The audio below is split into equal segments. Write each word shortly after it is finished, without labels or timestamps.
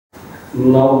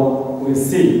Now we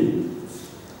see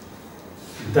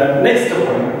the next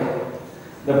point,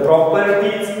 the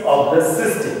properties of the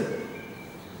system.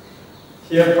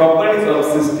 Here, properties of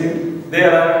system,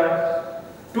 there are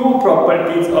two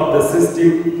properties of the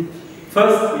system.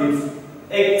 First is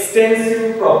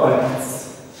extensive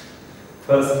properties.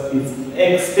 First is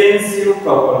extensive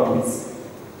properties.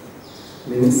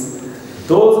 Means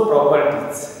those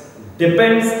properties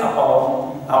depends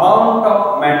upon amount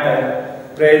of matter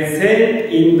present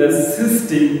in the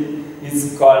system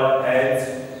is called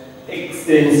as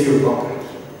extensive property.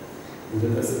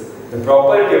 The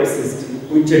property of system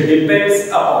which depends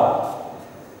upon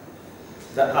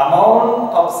the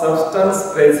amount of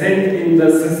substance present in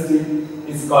the system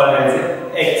is called as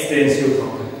an extensive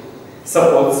property.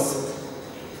 Suppose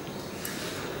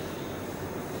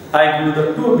I give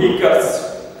the two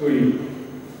beakers to you,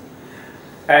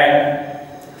 and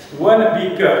one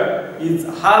beaker is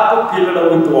half filled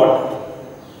with water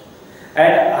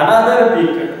and another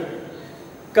beaker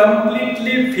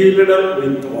completely filled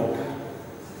with water.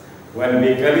 One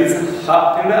beaker is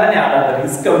half filled and another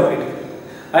is complete.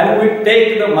 And we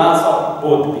take the mass of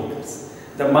both beakers.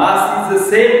 The mass is the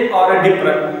same or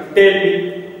different? Tell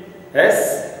me. Yes?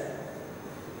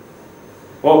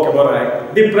 Okay,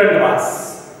 alright. Different mass.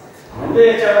 म्हणजे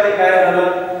याच्यामध्ये काय झालं,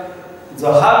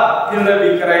 जो half filled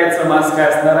beaker आहे याचा मास काय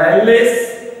असणार आहे,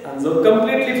 लेस, आणि जो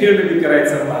कंप्लीटली फिल्ड बीकर आहे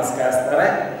याचा मास काय असणार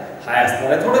आहे, हाय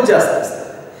असणार आहे, थोडं जास्त असणार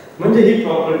आहे. म्हणजे ही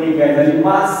प्रॉपर्टी काय झाली,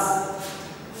 मास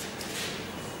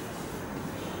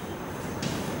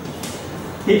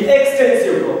ही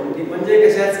एक्सटेन्सिव्ह प्रॉपर्टी. म्हणजे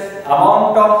कशाच,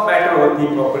 अमाउंट ऑफ मॅटर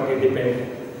वरती property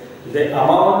depend. The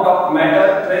amount of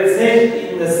matter present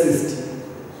in the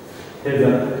system हे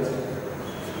झालं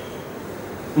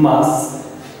mass.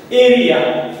 Area,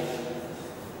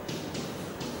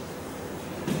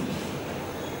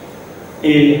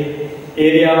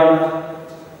 area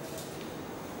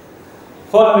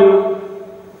volume,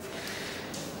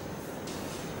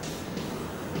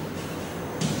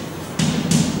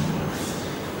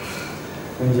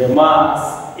 म्हणजे mass,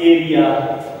 area,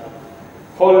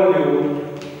 volume,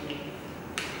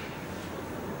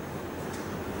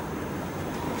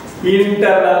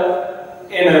 internal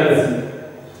energy.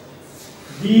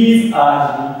 These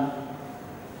are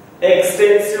the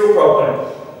extensive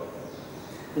properties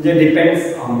which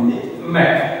depends on the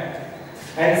matter.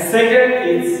 And second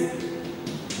is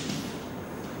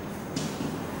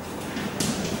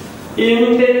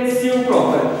intensive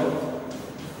property.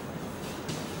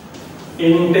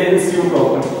 Intensive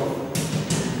property.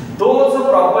 Those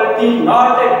properties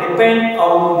not depend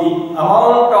on the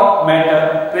amount of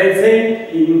matter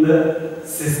present in the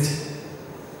system.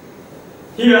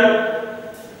 Here,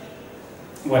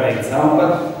 one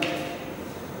example,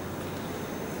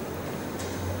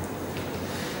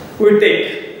 we take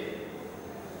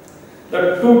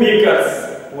the two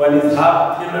beakers, one is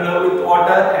half filled with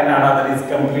water and another is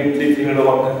completely filled with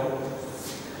water,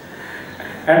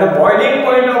 and the boiling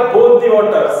point of both the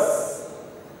waters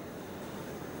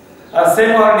are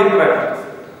same or different.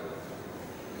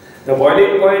 The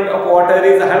boiling point of water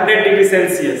is 100 degrees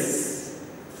Celsius.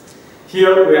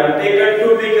 Here we have taken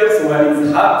two beakers, one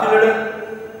is half filled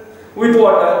with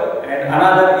water and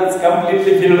another is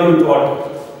completely filled with water.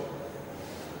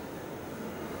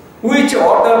 Which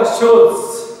water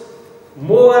shows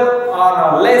more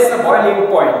or less boiling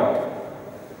point?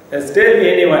 Yes, tell me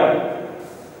anyone,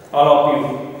 all of you.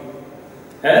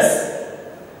 Yes?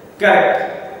 Correct.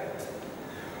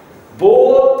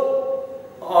 Both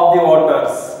of the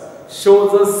waters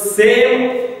shows the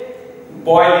same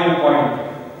boiling point.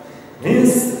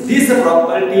 This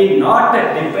property not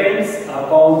depends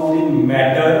upon the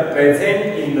matter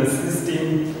present in the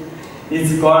system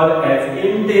is called as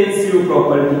intensive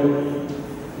property.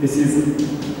 This is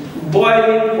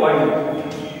boiling point,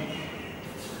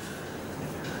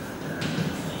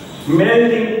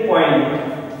 melting point,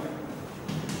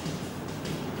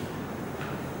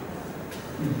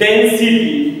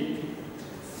 density,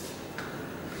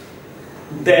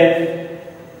 then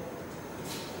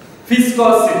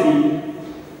viscosity,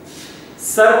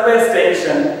 surface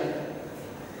tension.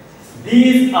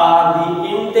 These are the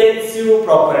intensive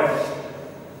properties.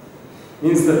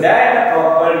 Means that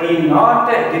property not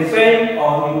depend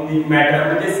on the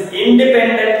matter, which is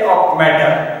independent of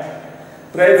matter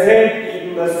present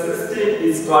in the system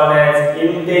is called as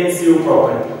intensive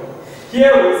property.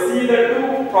 Here we see the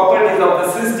two properties of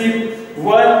the system.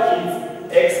 One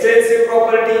is extensive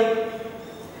property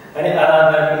and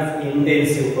another is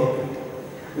intensive property.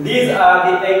 These are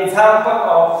the example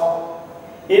of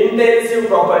intensive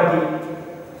property,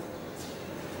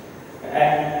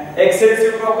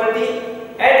 extensive property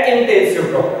and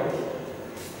intensive property.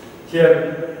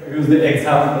 Here, use the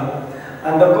example.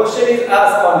 And the question is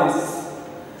as follows.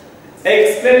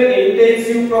 Explain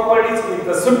intensive properties with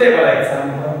a suitable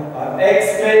example, or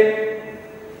explain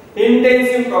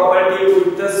intensive property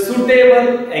with a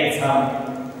suitable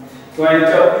example. So I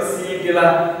chop C dila,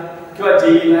 किंवा J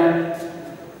La,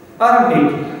 or D.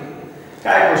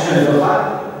 काय question है बाबा?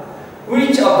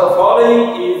 Which of the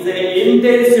following is an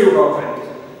intensive property,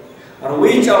 or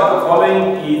which of the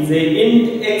following is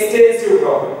an extensive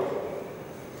property?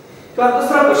 किंवा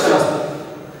दूसरा question असतो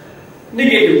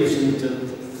negative question.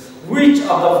 Which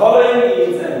of the following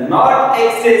is a not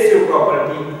extensive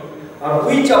property, or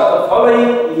which of the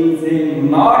following is a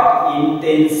not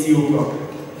intensive property?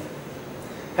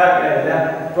 क्या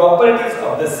properties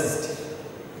of the system.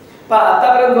 पण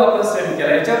आतापर्यंत आपण study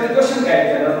केला याच्यावरती question काय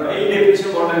केला पहिली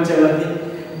डेफिनेशन कोणती विचारली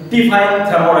डिफाइन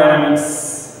थर्मोडायनामिक्स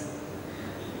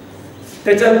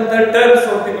त्याच्यानंतर टर्म्स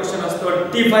वरती क्वेश्चन असतो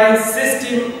define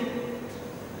system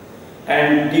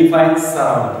and define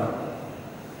surrounding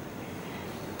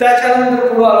त्याच्यानंतर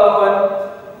पुढे आलो आपण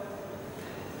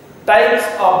types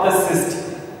of the system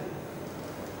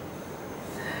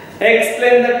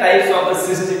explain the types of the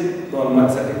system दोन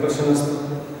मार्क्ससाठी क्वेश्चन असतो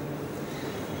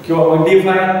किंवा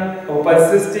define open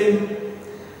system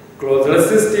closed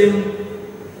system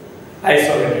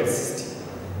isolated system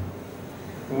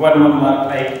 1 mark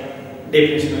like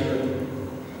definition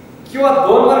किंवा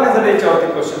 2 मार्काचा याच्यावरती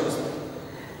क्वेश्चन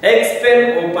असतो एक्सप्लेन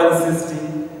ओपन सिस्टम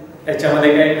याच्यामध्ये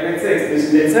काय करायचं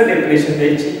एक्सप्लेनेशन द्यायचं डेफिनेशन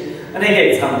द्यायची आणि एक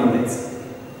एक्झाम्पल द्यायचं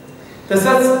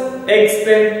तसंच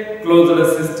एक्सप्लेन क्लोज्ड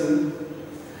सिस्टम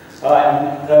आणि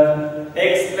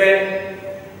एक्सप्लेन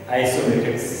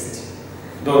आयसोलेटेड सिस्टम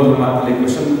 2 मार्काचे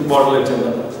क्वेश्चन बोर्डला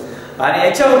विचारतात आणि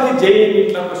याच्यावरती जे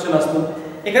नीटला क्वेश्चन असतो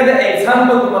एखादं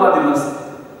एक्झाम्पल तुम्हाला दिलं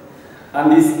असतं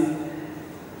आणि this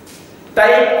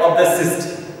type of the system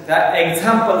त्या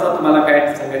एक्झाम्पलचा तुम्हाला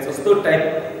काय सांगायचं असतो type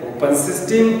open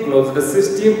system closed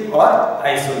system और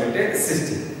isolated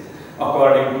system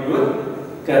according to your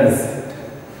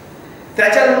concept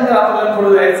त्याच्यानंतर आपल्याला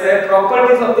पुढे जायचं आहे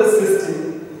properties of the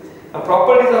system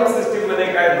properties of system मध्ये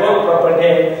काय दोन प्रॉपर्टी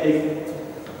आहेत एक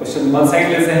क्वेश्चन मला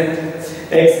सांगितलेच आहे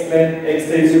एक्सप्लेन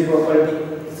एक्सटेन्सिव्ह प्रॉपर्टी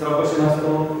दुसरा क्वेश्चन असतो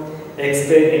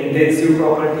एक्सप्लेन इंटेन्सिव्ह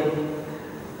प्रॉपर्टी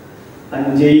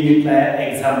आणि जे घेतला आहे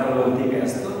एक्झाम्पल वरती काय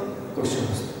असतो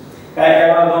क्वेश्चन असतो काय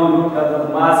काय मला दोन ग्रुप करतात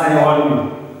मास आणि volume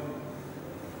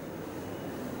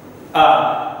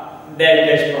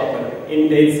dash property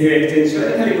intensive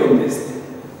extensive खाली कोणते असते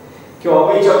किंवा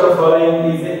which of the following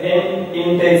is an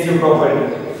intensive property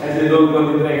असे दोन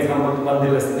कोणते एक्झाम्पल तुम्हाला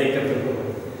दिलं असतं एकत्र करून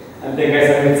आणि ते काय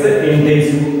सांगायचं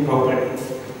इंटेन्सिव्ह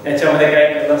प्रॉपर्टी याच्यामध्ये काय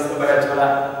केलं असतं बघा चला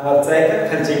वरचा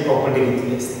एक खालची एक प्रॉपर्टी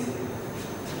घेतली असते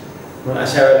म्हणून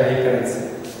अशा वेळेला हे करायचं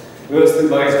व्यवस्थित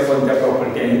बघायचं कोणत्या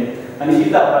प्रॉपर्टी आहेत आणि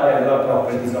इथं आपल्याला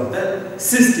प्रॉपर्टीज ऑफ द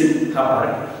सिस्टम हा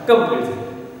पार्ट कंप्लीट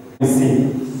झाला see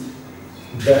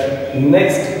the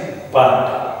next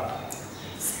part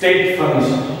state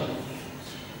function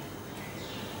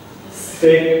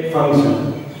state function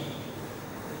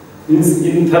means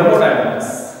in thermodynamics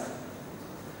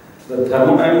the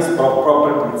thermodynamics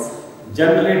properties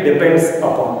generally depends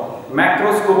upon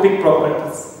macroscopic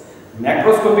properties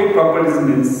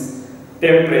means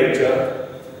temperature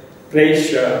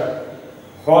pressure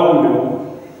volume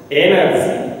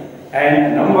energy and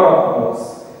number of moles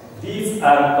these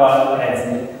are called as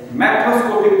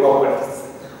macroscopic properties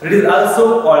it is also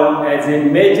called as a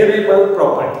measurable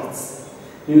properties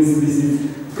means this is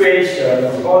pressure,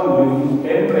 volume,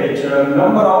 temperature,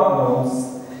 number of moles,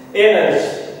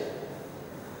 energy.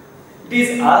 It is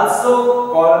also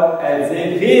called as a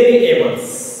variables.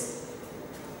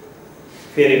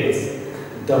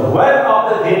 The one of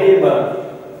the variable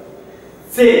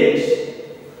change,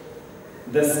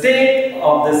 the state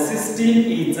of the system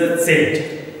is a change.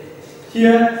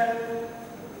 Here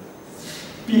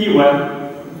P1,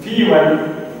 V1,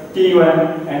 T1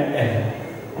 and N.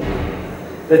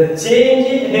 The change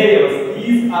in variables,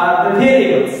 these are the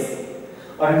variables,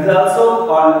 or it is also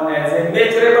called as a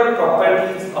measurable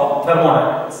properties of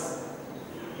thermodynamics.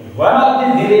 One of the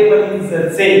variables is the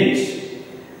change.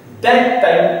 That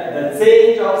time, the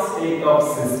change of state of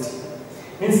system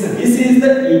means this is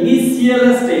the initial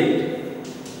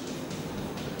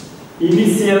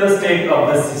state of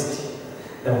the system.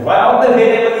 The one of the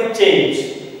variable is change.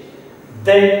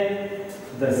 Then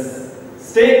the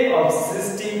state of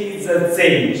system is a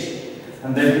change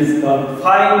and that is called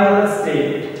final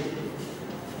state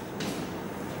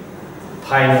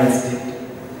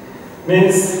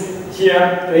means here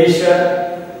pressure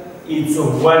is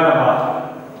 1 bar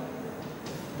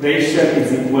pressure is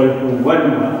equal to 1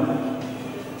 bar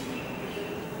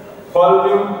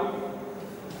volume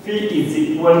Phi is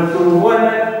equal to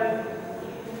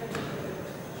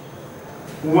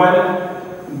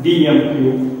 1 dm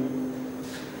cube.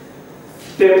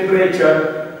 Temperature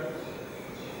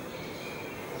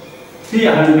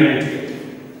 300.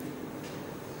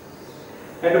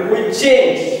 And we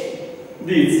change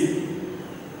this.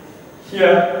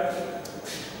 Here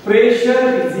pressure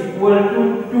is equal to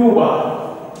 2 bar.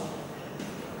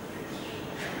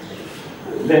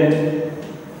 Then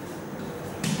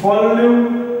volume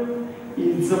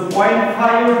is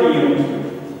 0.5 dm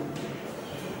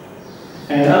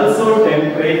and also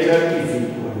temperature is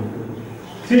equal to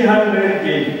 300 K.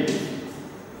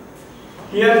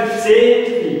 Here change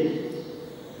the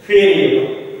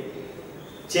variable.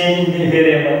 Change the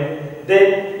variable.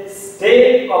 Then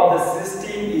state of the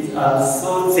system is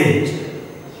also changed.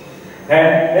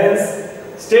 And hence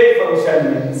state function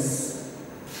means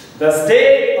the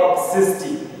state of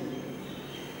system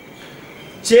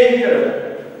changed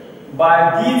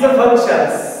by these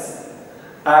functions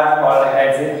are called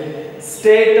as a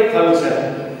state function.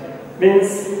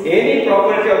 Means any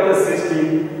property of the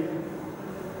system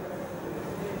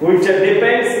which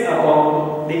depends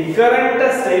upon the current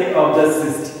state of the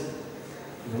system.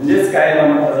 Just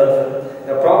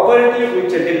the property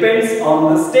which depends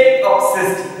on the state of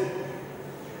system.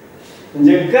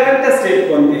 The current state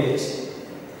context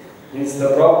means the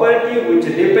property which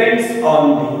depends on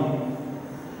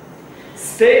the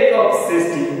state of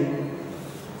system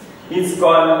is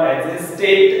called as a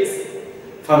state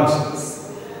functions.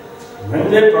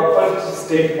 When the property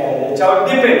state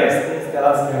dependence,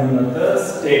 the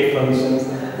state functions.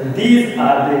 These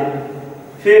are the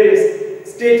various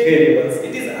state variables.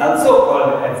 It is also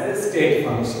called as a state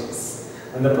functions.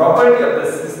 And the property of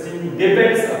the system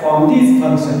depends upon these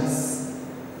functions.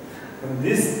 And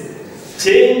this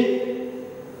change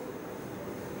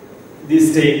the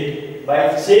state by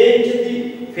change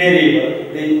the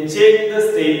variable, then change the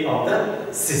state of the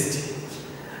system.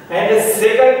 And the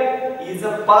second is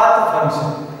a path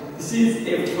function. This is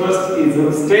a first is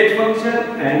a state function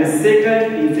and the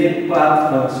second is a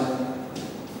path function.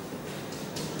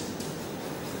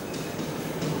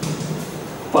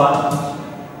 Path,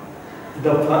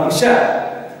 the function,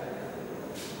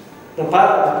 the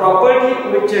property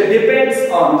which depends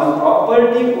on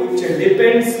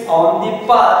the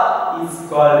path is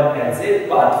called as a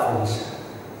path function.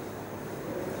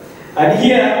 And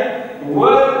here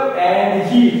work and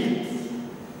heat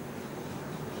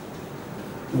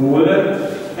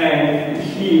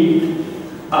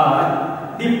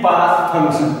are the path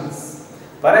functions.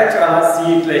 बऱ्याच वेळा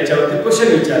सीईटीला याच्यावरती question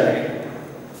विचारले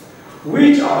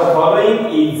which of the following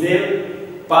is a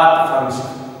path function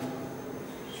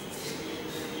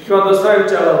किंवा दुसरा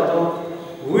विचारला होतो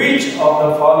which of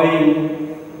the following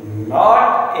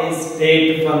not a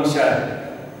state function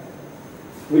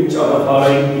which of the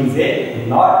following is a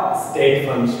not state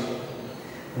function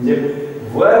म्हणजे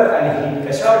work आणि हीट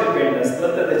कशावर डिपेंड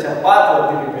असतं तर त्याच्या पाथ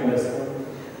वरती डिपेंड असतं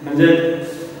म्हणजे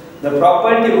the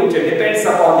property which depends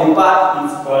upon the path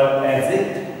is called as a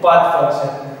path function.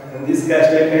 And this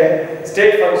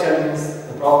state function is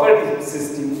the property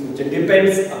system which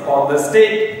depends upon the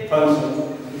state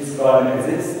function is called as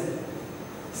a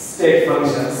state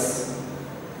functions.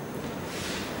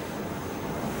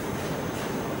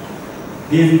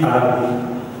 These are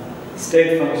the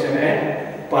state function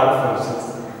and path functions.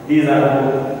 These are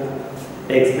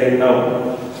to explain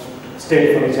now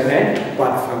state function and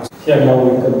path function. Here now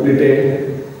we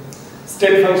completed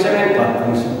state function and path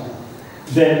function.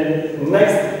 Then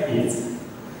next is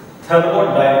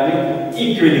thermodynamic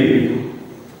equilibrium.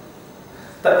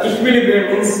 The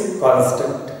equilibrium means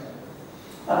constant.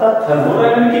 आता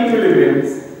thermodynamic equilibrium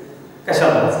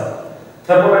कशाला असतं?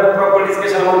 Thermodynamic properties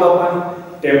कशाला म्हणतो आपण?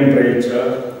 Temperature,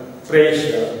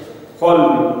 pressure,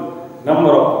 volume,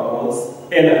 number of moles,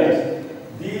 energy.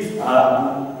 These are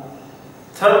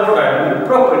thermodynamic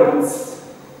properties.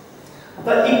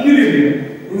 The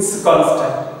equilibrium means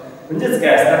constant. Means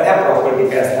क्या असता है property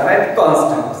क्या असता है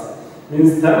constant.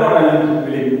 Means thermodynamic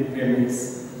equilibrium means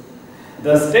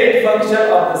the state function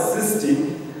of the system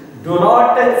do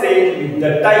not change with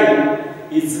the time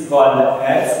is called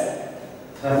as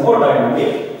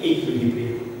thermodynamic equilibrium.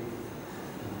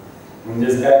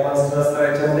 Means क्या constant असता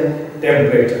है चलते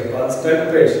temperature constant,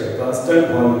 pressure constant,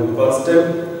 volume constant.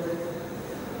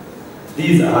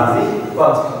 These are the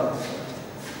constants.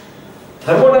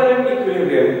 Thermodynamic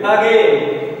equilibrium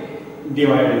again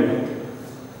divided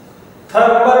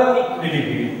thermal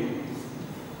equilibrium.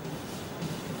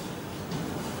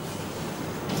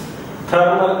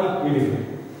 Thermal equilibrium.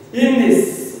 In this,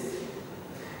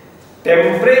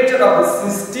 temperature of the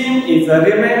system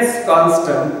remains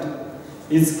constant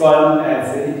is called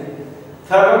as a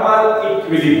thermal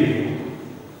equilibrium.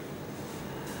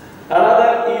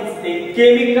 Another is a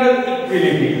chemical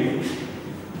equilibrium.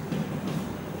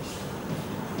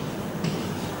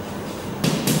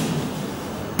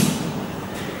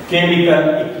 Chemical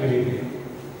equilibrium.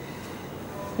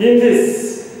 In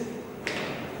this,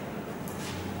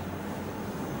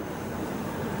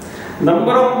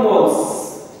 number of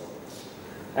moles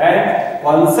and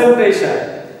concentration,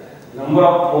 number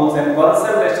of moles and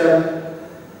concentration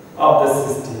of the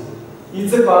system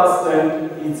is a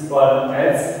constant, is called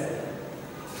as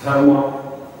thermochemical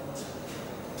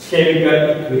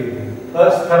equilibrium.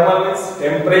 First, thermal means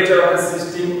temperature of the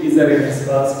system is a remains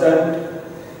constant,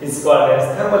 is called as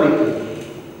thermal equilibrium.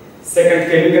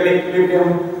 Second, chemical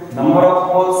equilibrium, number of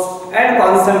moles and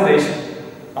concentration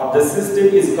of the system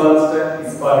is constant,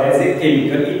 is called as a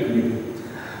chemical equilibrium.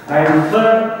 And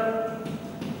third,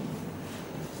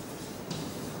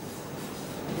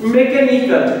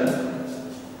 mechanical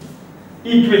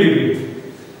equilibrium.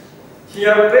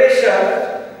 Here pressure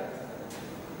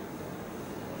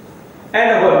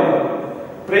and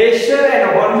volume. Pressure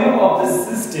and volume of the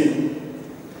system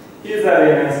is a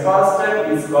remains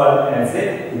constant, is called as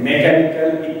a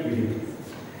mechanical equilibrium.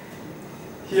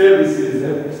 Here this is a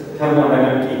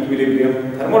thermodynamic equilibrium.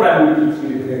 Thermodynamic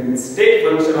equilibrium means state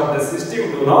function of the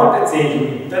system do not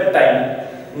change with the time.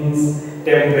 Means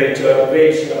temperature,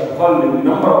 pressure, volume,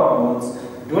 number of moles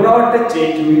do not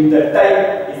change with the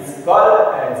time, is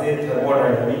called as a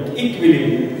thermodynamic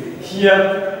equilibrium. Here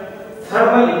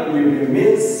thermal equilibrium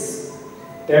means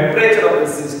temperature of the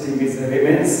system is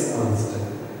remains constant.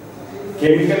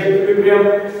 Chemical equilibrium,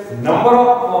 number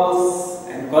of moles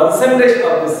and concentration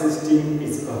of the system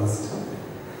is constant.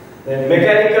 Then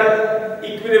mechanical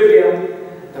equilibrium,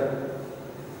 the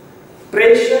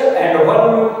pressure and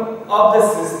volume of the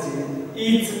system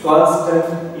is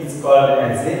constant, is called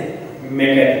as a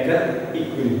mechanical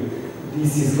equilibrium.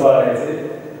 This is called as a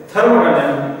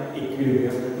thermodynamic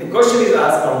equilibrium. The question is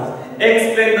asked now,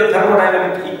 explain the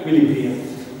thermodynamic equilibrium.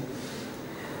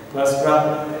 First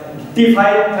problem,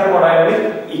 define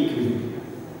thermodynamic equilibrium.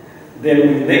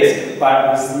 Then next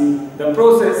part we see the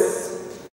process